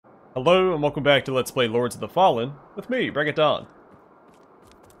Hello and welcome back to Let's Play Lords of the Fallen with me, Bring It On.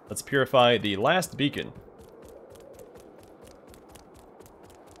 Let's purify the last beacon.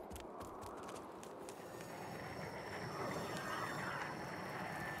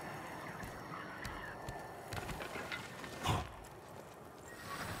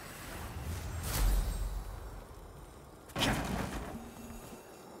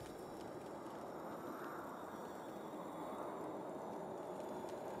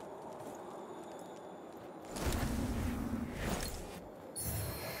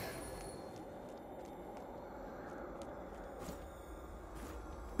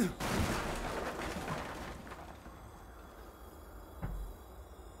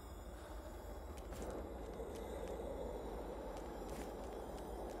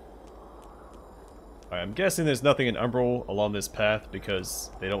 Alright, I'm guessing there's nothing in Umbral along this path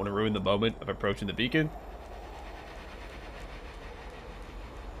because they don't want to ruin the moment of approaching the beacon.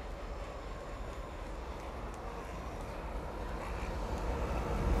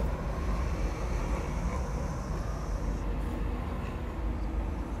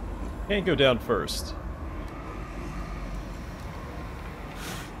 Can't go down first.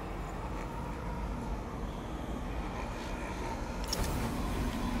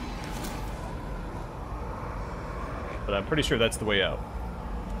 But I'm pretty sure that's the way out.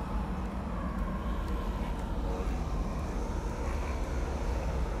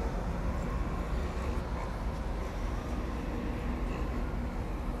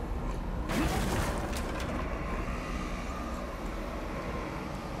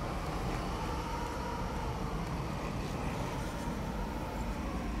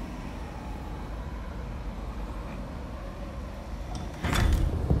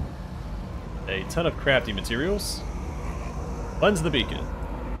 A ton of crafting materials. Cleanse the beacon.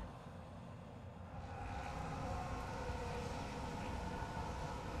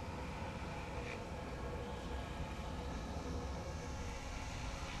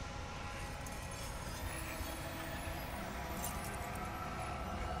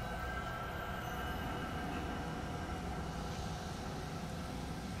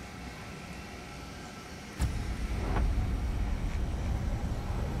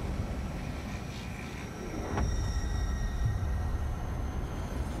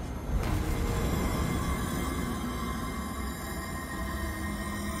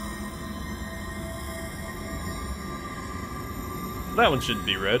 That one shouldn't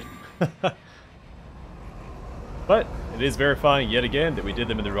be red. But it is verifying yet again that we did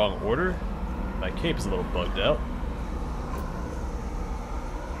them in the wrong order. My cape is a little bugged out.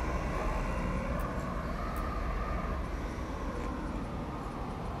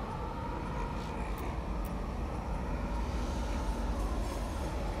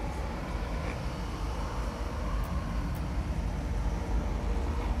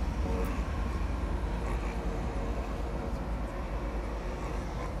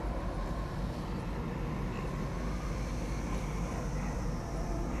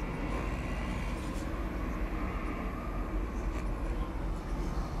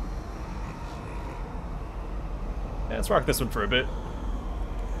 Yeah, let's rock this one for a bit.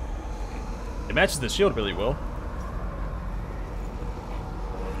 It matches the shield really well.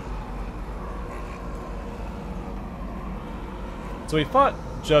 So we fought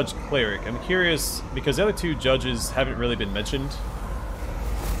Judge Cleric. I'm curious, because the other two judges haven't really been mentioned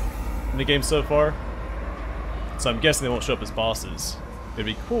in the game so far. So I'm guessing they won't show up as bosses. It'd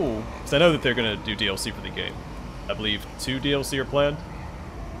be cool, because I know that they're going to do DLC for the game. I believe 2 DLC are planned.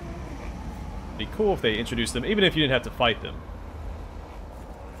 Be cool if they introduced them, even if you didn't have to fight them.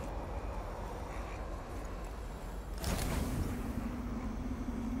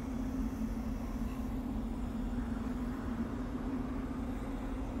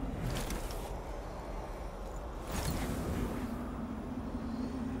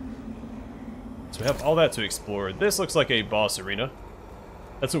 So we have all that to explore. This looks like a boss arena.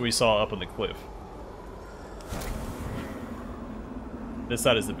 That's what we saw up on the cliff. This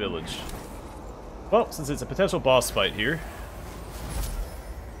side is the village. Well, since it's a potential boss fight here,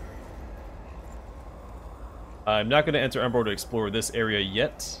 I'm not going to enter Umbral to explore this area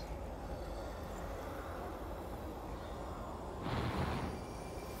yet.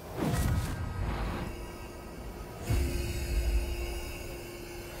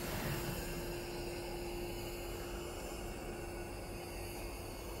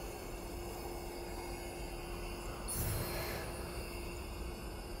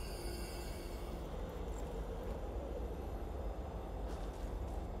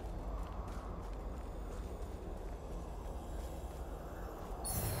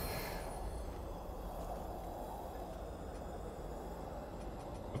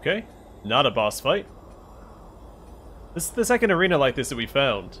 Okay, not a boss fight. This is the second arena like this that we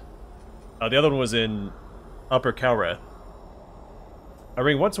found. The other one was in Upper Kalrath. A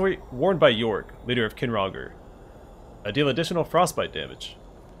ring once worn by York, leader of Kinronger. Deal additional frostbite damage.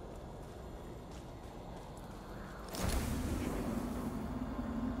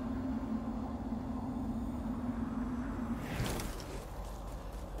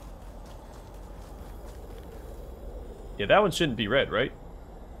 Yeah, that one shouldn't be red, right?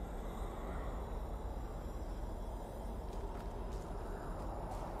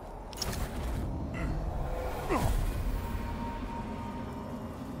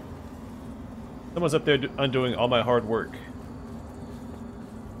 Someone's up there undoing all my hard work.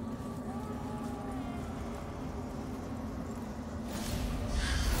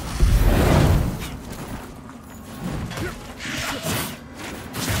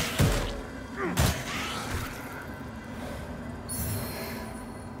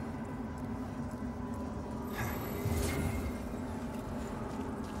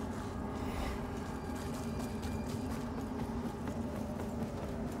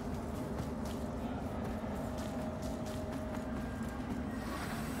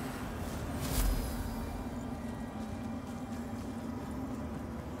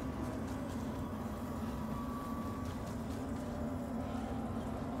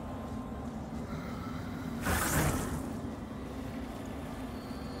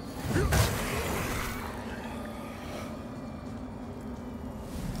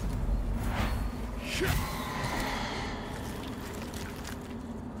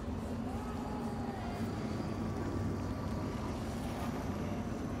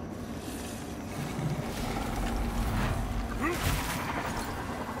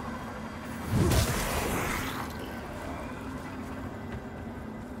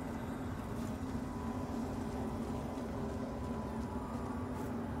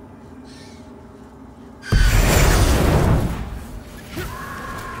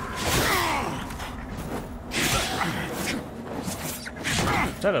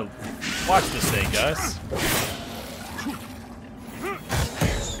 Try to watch this thing, guys.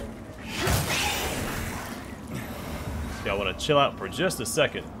 Yeah, I want to chill out for just a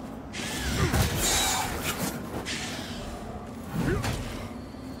second.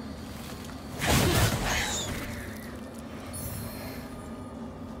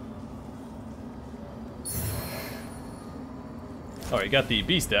 Alright, got the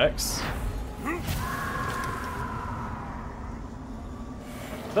beast axe.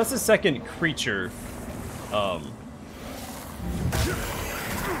 That's the second creature, umbral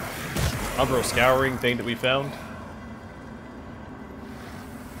scouring thing that we found.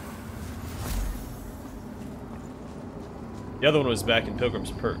 The other one was back in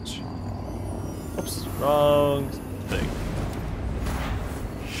Pilgrim's Perch. Oops, wrong thing.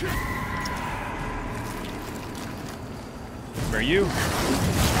 Where are you?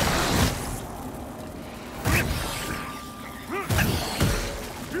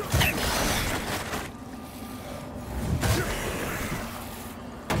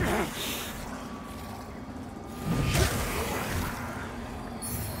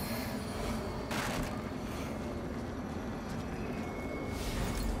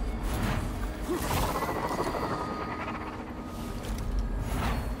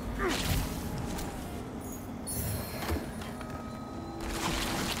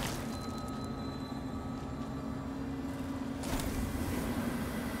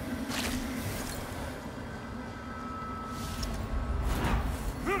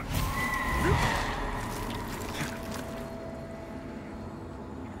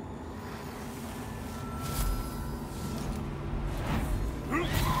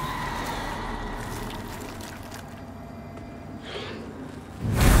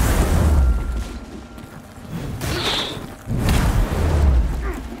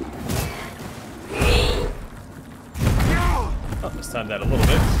 Time that a little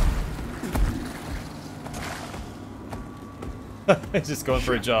bit. He's just going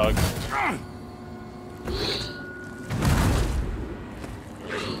for a jog. That's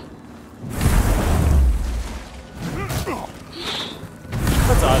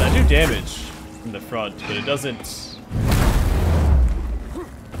odd. I do damage from the front, but it doesn't.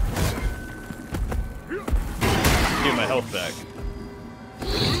 Give my health back.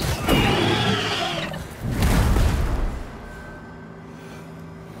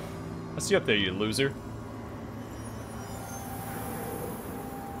 I see you up there, you loser.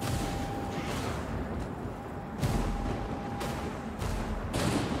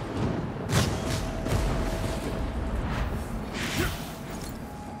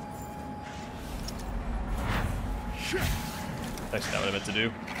 actually not what I meant to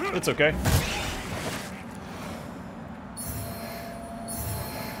do. It's okay.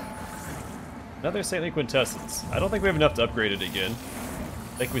 Another saintly quintessence. I don't think we have enough to upgrade it again.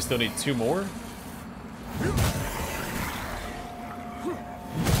 I think we still need 2 more.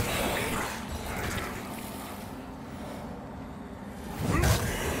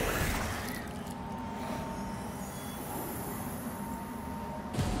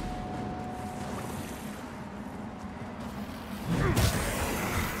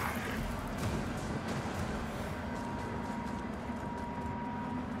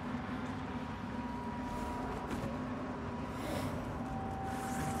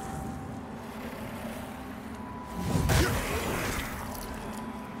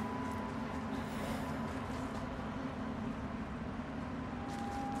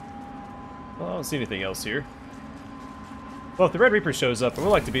 Well, I don't see anything else here. Well, if the Red Reaper shows up, I would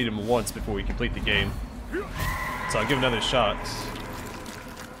like to beat him once before we complete the game. So I'll give another shot.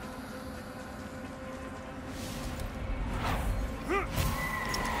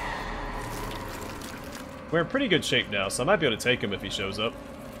 We're in pretty good shape now, so I might be able to take him if he shows up.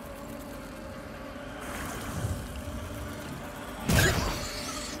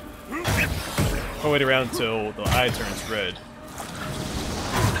 I'll wait around until the eye turns red.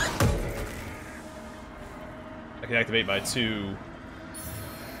 I can activate my 2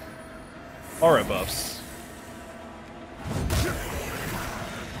 aura buffs.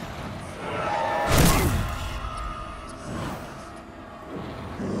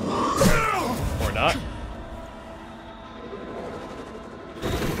 Or not.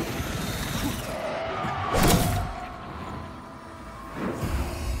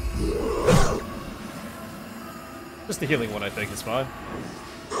 Just the healing one, I think, is fine.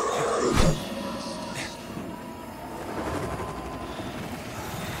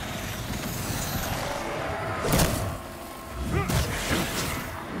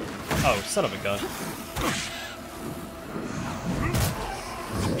 Oh, son of a gun.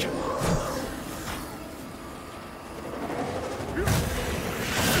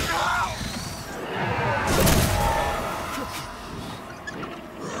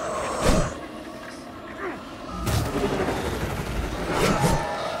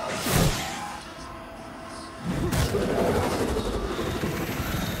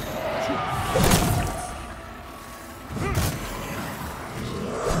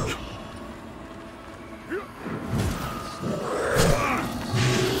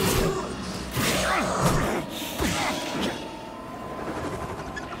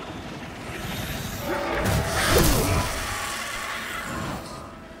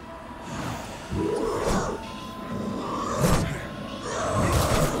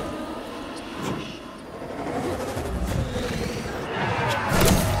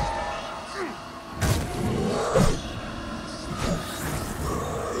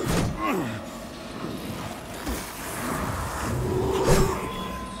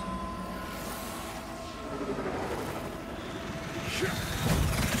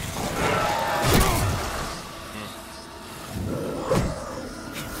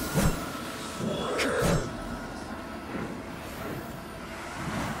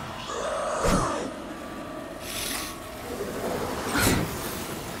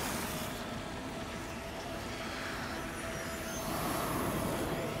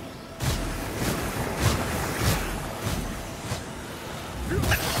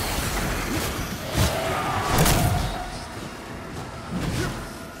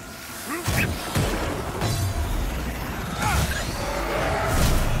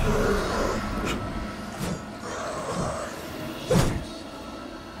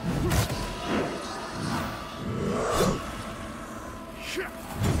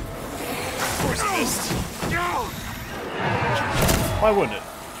 Why wouldn't it?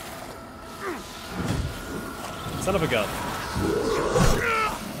 Son of a gun.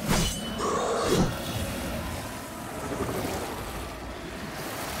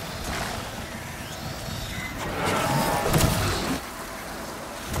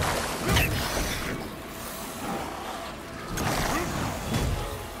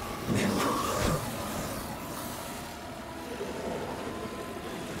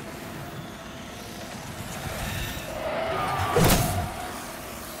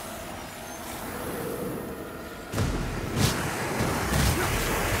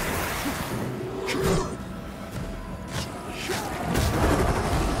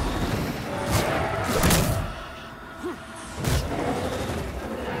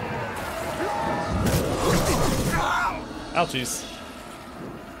 Ouchies.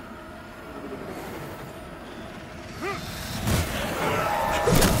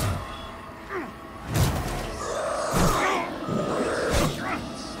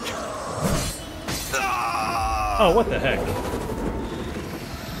 Oh, what the heck?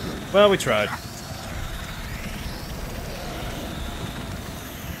 Well, we tried. I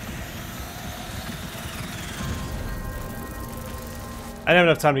didn't have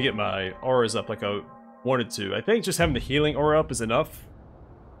enough time to get my auras up like I wanted to. I think just having the healing aura up is enough.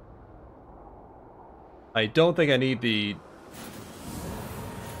 I don't think I need the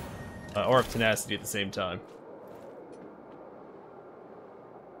aura of tenacity at the same time.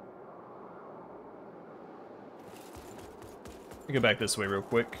 Let me go back this way real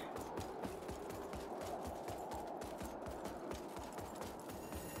quick.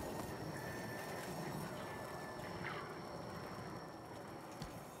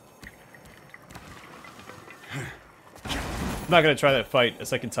 I'm not going to try that fight a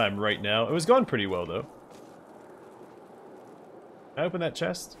second time right now. It was going pretty well, though. Can I open that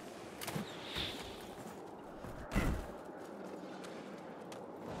chest?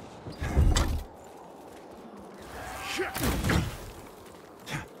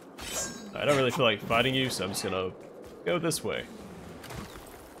 I don't really feel like fighting you, so I'm just going to go this way.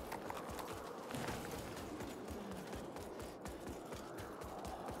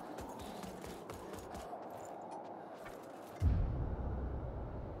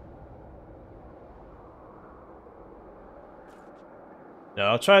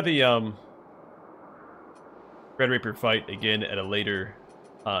 Now, I'll try the Red Reaper fight again at a later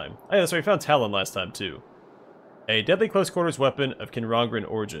time. Oh, yeah, that's right, we found Talon last time, too. A deadly close-quarters weapon of Kinrongran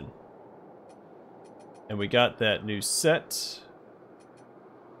origin. And we got that new set.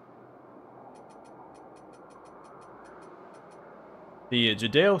 The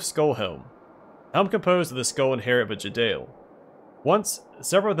Jadale Skullhelm. Helm composed of the skull and hair of a Jadale. Once,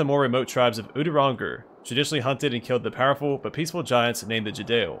 several of the more remote tribes of Udarangur traditionally hunted and killed the powerful but peaceful giants named the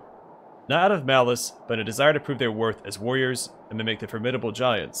Jadale. Not out of malice, but in a desire to prove their worth as warriors and mimic the formidable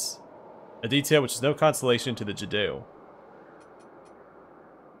giants. A detail which is no consolation to the Jadale.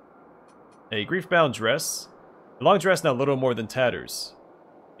 A grief-bound dress. A long dress now little more than tatters.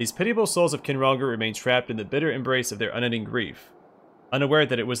 These pitiable souls of Kinrongr remain trapped in the bitter embrace of their unending grief, unaware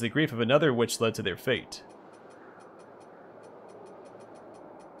that it was the grief of another which led to their fate.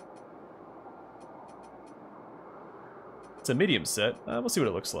 It's a medium set. We'll see what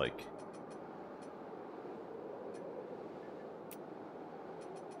it looks like.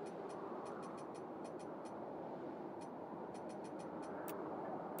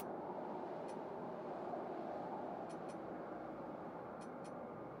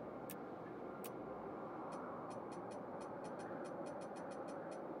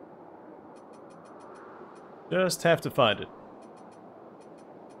 Just have to find it.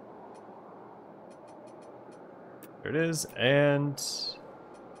 There it is, and...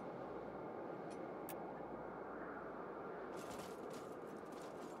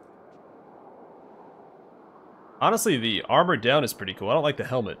 honestly, the armor down is pretty cool. I don't like the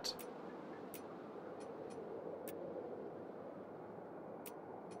helmet.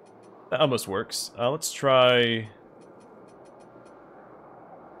 That almost works. Let's try...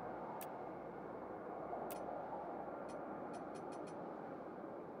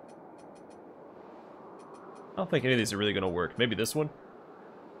 I don't think any of these are really going to work. Maybe this one?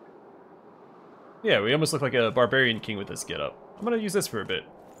 Yeah, we almost look like a barbarian king with this getup. I'm going to use this for a bit.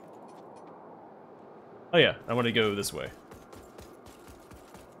 Oh yeah, I want to go this way.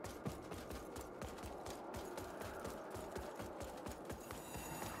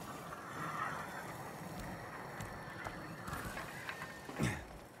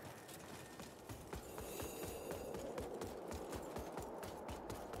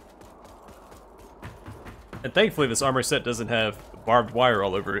 And thankfully this armor set doesn't have barbed wire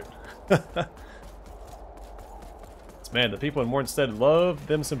all over it. Man, the people in Mornstead love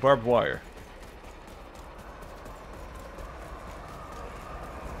them some barbed wire.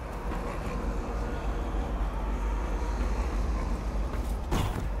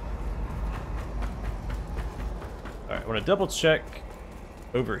 Alright, I want to double check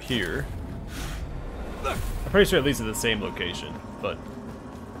over here. I'm pretty sure it leads to the same location, but...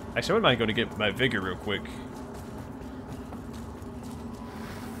 actually, I wouldn't mind going to get my vigor real quick.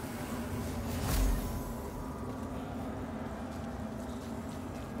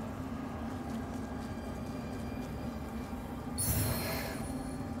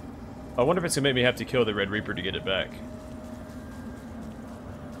 I wonder if it's going to make me have to kill the Red Reaper to get it back.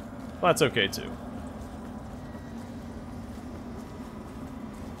 Well, that's okay, too.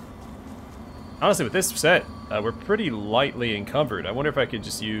 Honestly, with this set, we're pretty lightly encumbered. I wonder if I could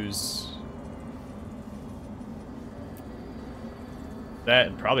just use... that,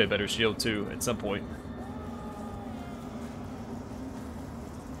 and probably a better shield, too, at some point.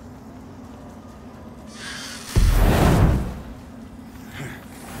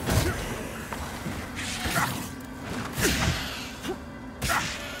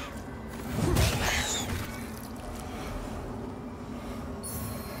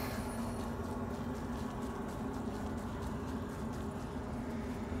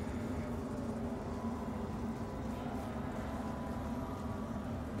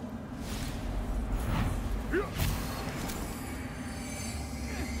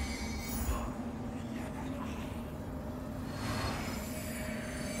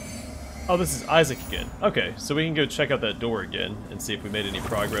 Oh, this is Isaac again. Okay, so we can go check out that door again and see if we made any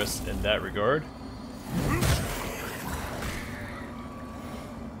progress in that regard.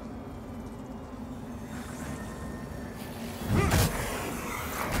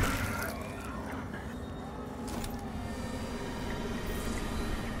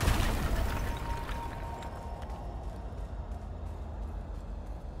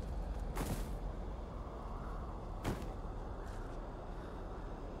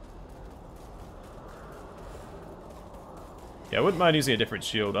 Yeah, I wouldn't mind using a different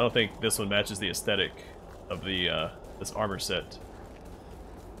shield. I don't think this one matches the aesthetic of the this armor set.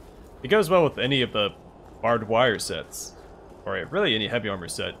 It goes well with any of the barbed wire sets, or really any heavy armor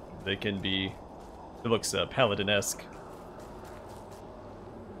set. They can be. It looks paladin-esque.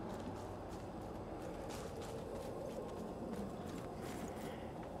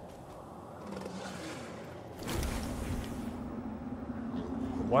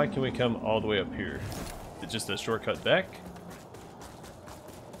 Why can we come all the way up here? Is it just a shortcut back?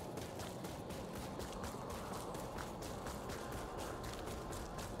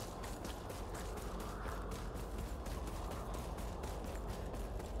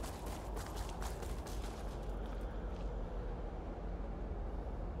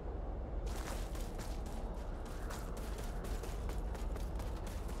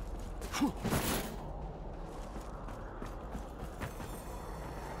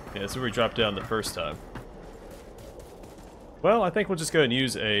 Yeah, that's where we dropped down the first time. Well, I think we'll just go and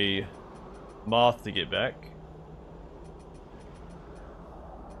use a moth to get back.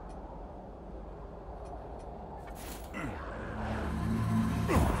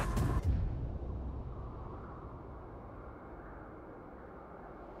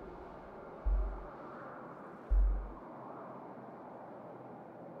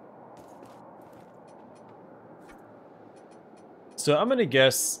 So I'm gonna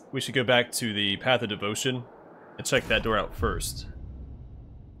guess we should go back to the Path of Devotion and check that door out first.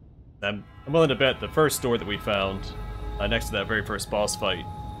 I'm willing to bet the first door that we found next to that very first boss fight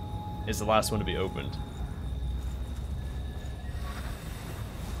is the last one to be opened.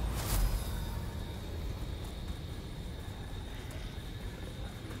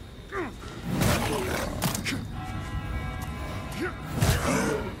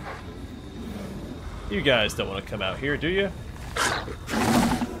 You guys don't want to come out here, do you?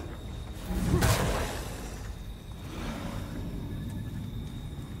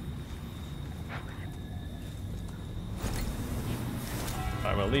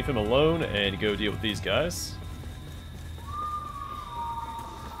 I'm gonna leave him alone and go deal with these guys.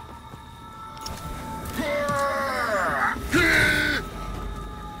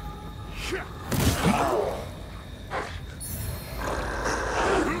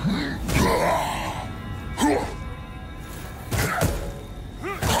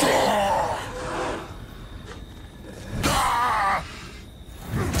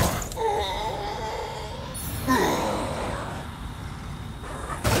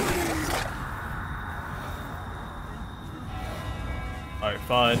 Alright,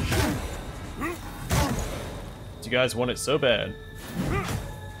 fine. You guys want it so bad.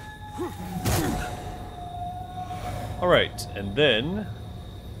 Alright, and then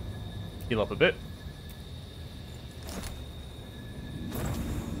heal up a bit.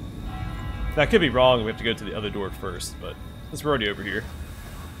 That could be wrong, we have to go to the other door first, but since we're already over here.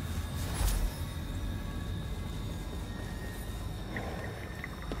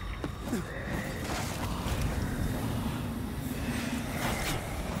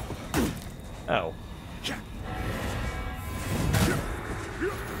 Ow.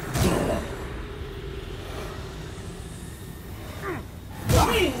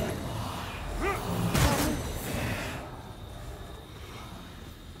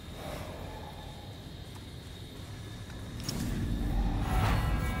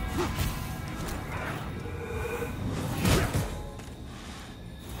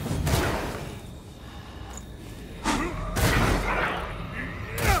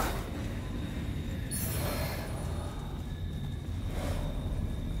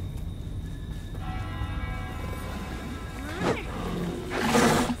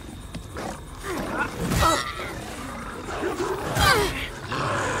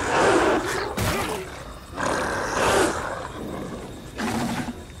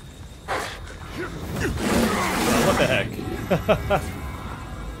 What the heck?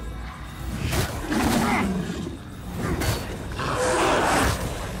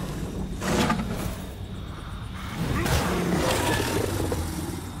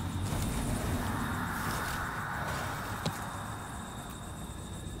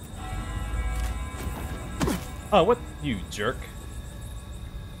 Oh, what, you jerk.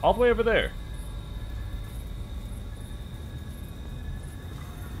 All the way over there.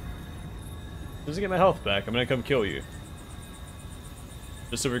 Just to get my health back, I'm gonna come kill you.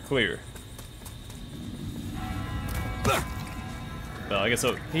 Just so we're clear. Well, I guess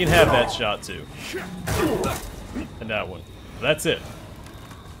so. He can have that shot too. And that one. That's it.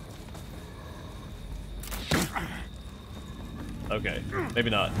 Okay, maybe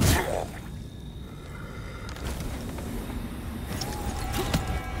not.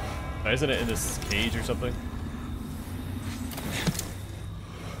 Why isn't it in this cage or something?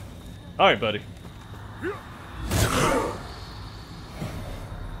 Alright, buddy.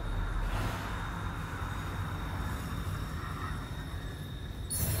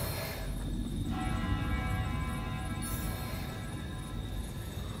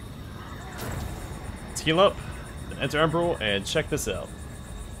 Let's heal up, then enter Umbral, and check this out.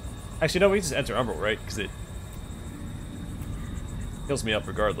 Actually, no, we just enter Umbral, right? Because it heals me up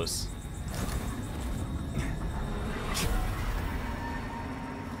regardless.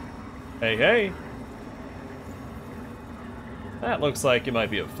 Hey, hey! That looks like it might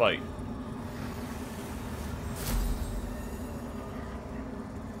be a fight.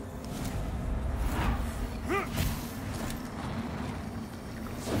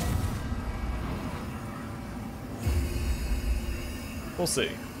 We'll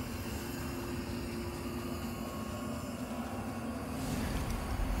see.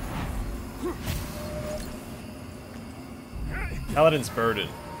 Paladin's Burden.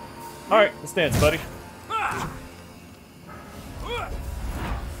 Alright, let's dance, buddy.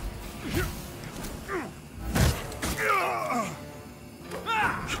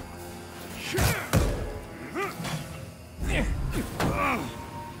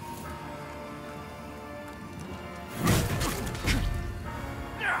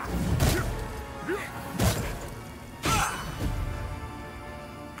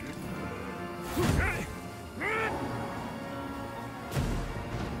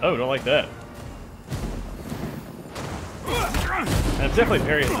 Oh, don't like that. And I'm definitely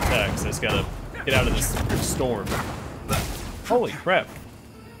parrying his attacks. I just gotta get out of this storm. Holy crap.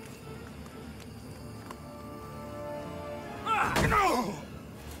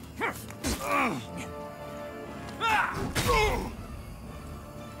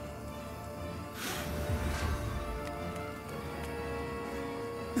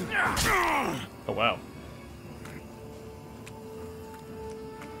 Oh, wow.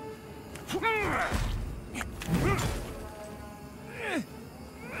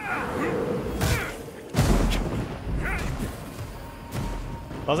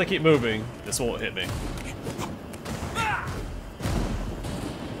 As long as I keep moving, this won't hit me.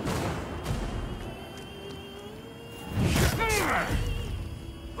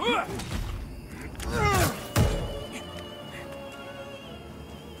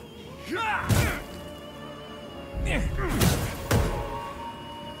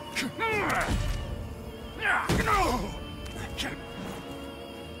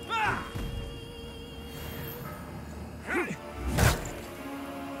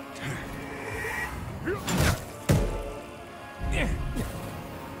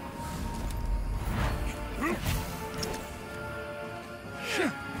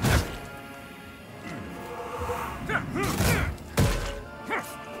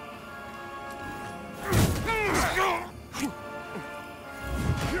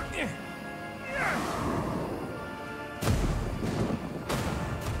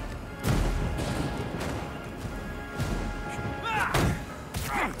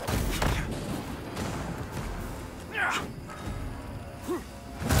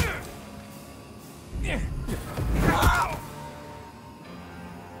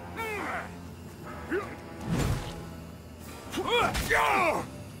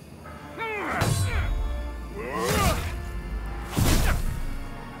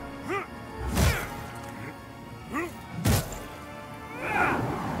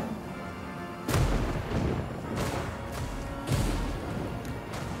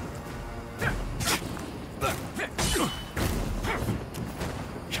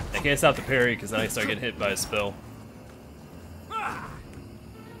 I can't stop the parry because then I start getting hit by a spell. I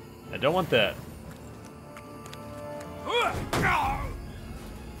don't want that.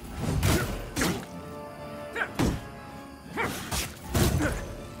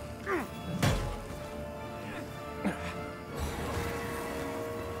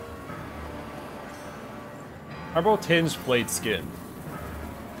 Marble tinged blade skin.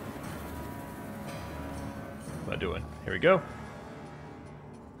 What am I doing? Here we go.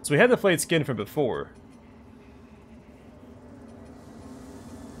 So we had the flayed skin from before.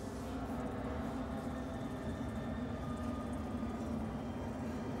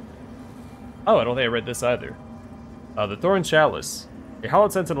 Oh, I don't think I read this either. The Thorn Chalice. A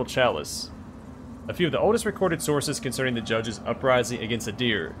Hallowed Sentinel Chalice. A few of the oldest recorded sources concerning the judge's uprising against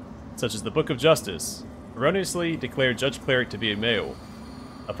Adyr, such as the Book of Justice, erroneously declared Judge Cleric to be a male.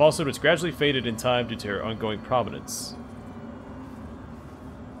 A falsehood which gradually faded in time due to her ongoing prominence.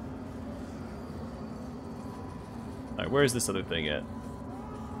 Alright, where is this other thing at?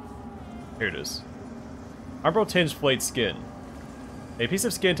 Here it is. Umbral Tinged Flayed Skin. A piece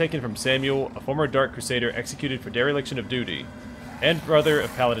of skin taken from Samuel, a former Dark Crusader executed for dereliction of duty, and brother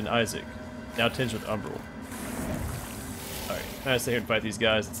of Paladin Isaac, now tinged with Umbral. Alright, I'm gonna stay here and fight these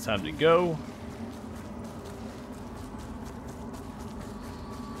guys. It's time to go.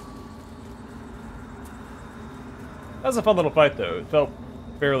 That was a fun little fight, though. It felt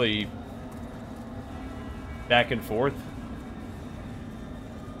fairly back and forth.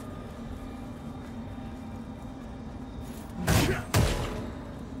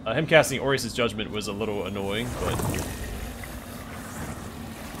 Him casting Orius' Judgment was a little annoying, but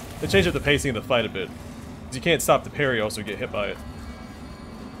they changed up the pacing of the fight a bit. Because you can't stop the parry, you also get hit by it.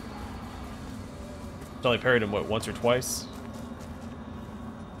 I only parried him, what, once or twice?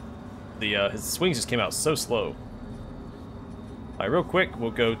 His swings just came out so slow. Alright, real quick,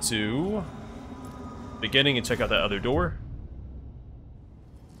 we'll go to beginning and check out that other door.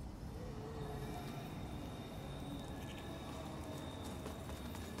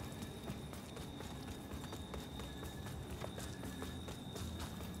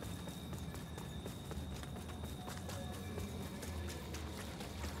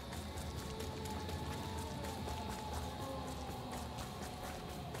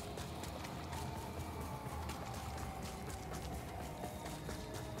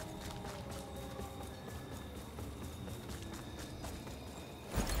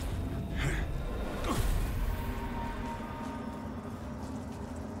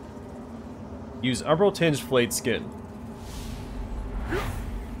 Use Umbral Tinged Flayed Skin.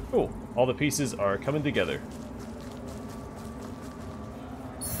 Cool. All the pieces are coming together.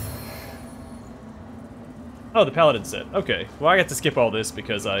 Oh, the Paladin set. Okay. Well, I got to skip all this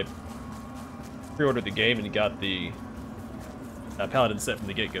because I pre-ordered the game and got the Paladin set from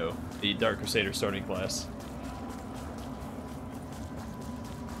the get-go. The Dark Crusader starting class.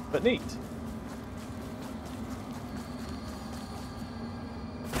 But neat.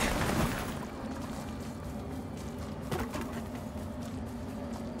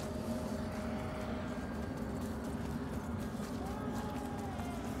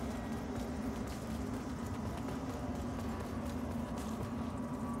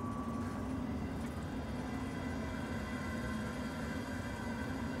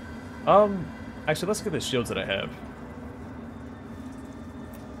 Actually, let's look at the shields that I have.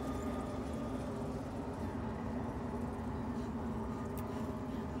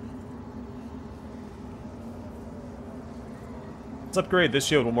 Let's upgrade this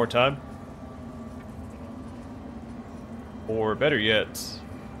shield one more time. Or better yet,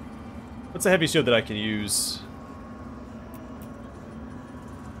 what's a heavy shield that I can use?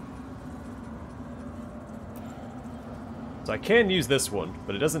 So I can use this one,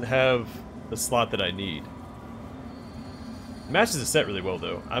 but it doesn't have the slot that I need. It matches the set really well,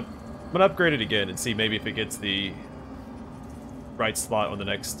 though. I'm gonna upgrade it again and see maybe if it gets the right slot on the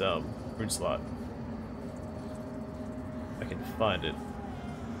next rune slot. I can find it.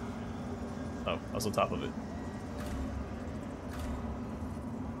 Oh, I was on top of it.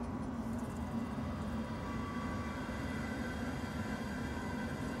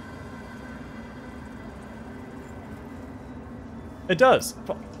 It does!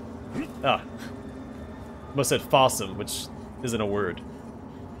 Ah. Must said fossum, which isn't a word.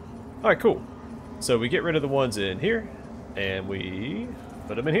 Alright, cool. So we get rid of the ones in here, and we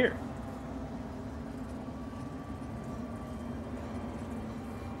put them in here.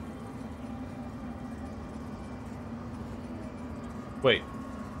 Wait.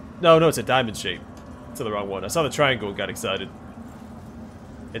 No, it's a diamond shape. It's the wrong one. I saw the triangle and got excited.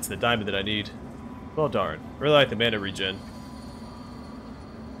 It's the diamond that I need. Well, darn. Really like the mana regen.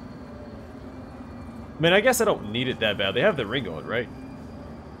 I mean, I guess I don't need it that bad. They have the ring on, right?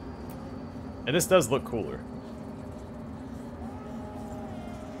 And this does look cooler.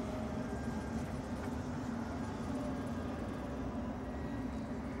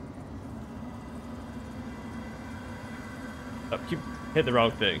 Oh, keep hitting the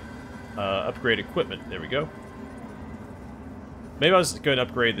wrong thing. Upgrade equipment. There we go. Maybe I was going to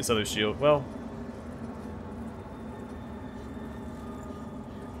upgrade this other shield. Well...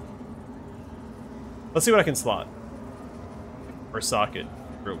 let's see what I can slot. Or socket,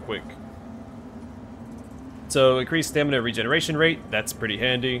 real quick. So, increased stamina regeneration rate, that's pretty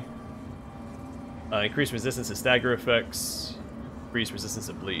handy. Increase resistance to stagger effects. Increase resistance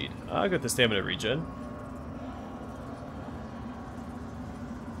to bleed. I'll get the stamina regen.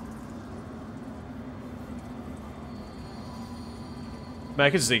 Man, I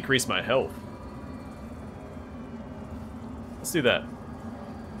could just increase my health. Let's do that.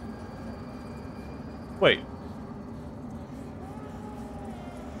 Wait.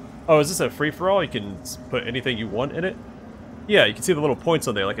 Oh, is this a free-for-all? You can put anything you want in it? Yeah, you can see the little points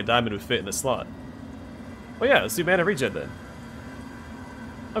on there, like a diamond would fit in the slot. Well, yeah, let's do mana regen then.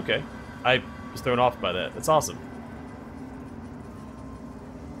 Okay. I was thrown off by that. That's awesome.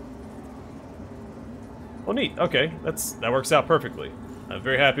 Well, neat. Okay, that works out perfectly. I'm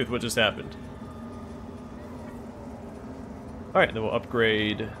very happy with what just happened. Alright, then we'll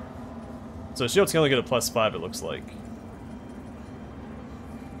upgrade. So shields can only get a +5, it looks like.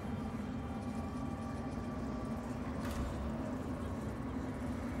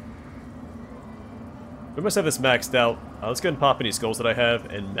 We must have this maxed out. Let's go ahead and pop any skulls that I have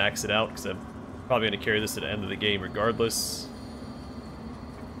and max it out, because I'm probably going to carry this to the end of the game regardless.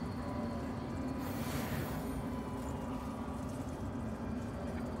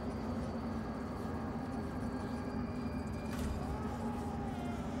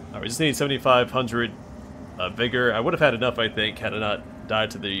 Alright, we just need 7,500 vigor. I would have had enough, I think, had I not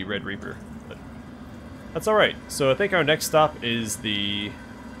died to the Red Reaper. But that's alright. So I think our next stop is the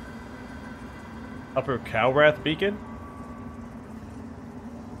Upper Calrath Beacon.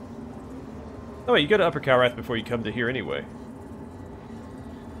 Oh wait, you go to Upper Calrath before you come to here anyway.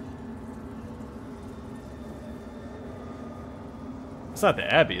 It's not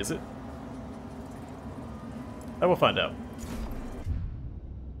the Abbey, is it? I will find out.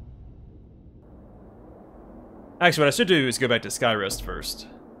 Actually, what I should do is go back to Skyrest first.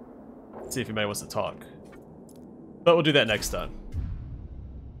 See if anybody wants to talk. But we'll do that next time.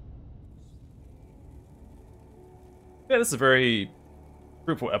 Yeah, this is a very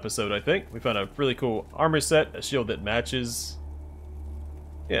fruitful episode, I think. We found a really cool armor set, a shield that matches.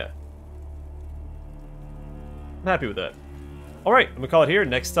 Yeah. I'm happy with that. Alright, I'm gonna call it here.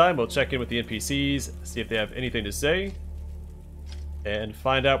 Next time, we'll check in with the NPCs, see if they have anything to say, and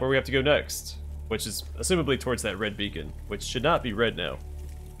find out where we have to go next, which is assumably towards that red beacon, which should not be red now.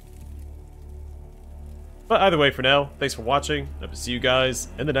 But either way, for now, thanks for watching, and I will see you guys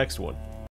in the next one.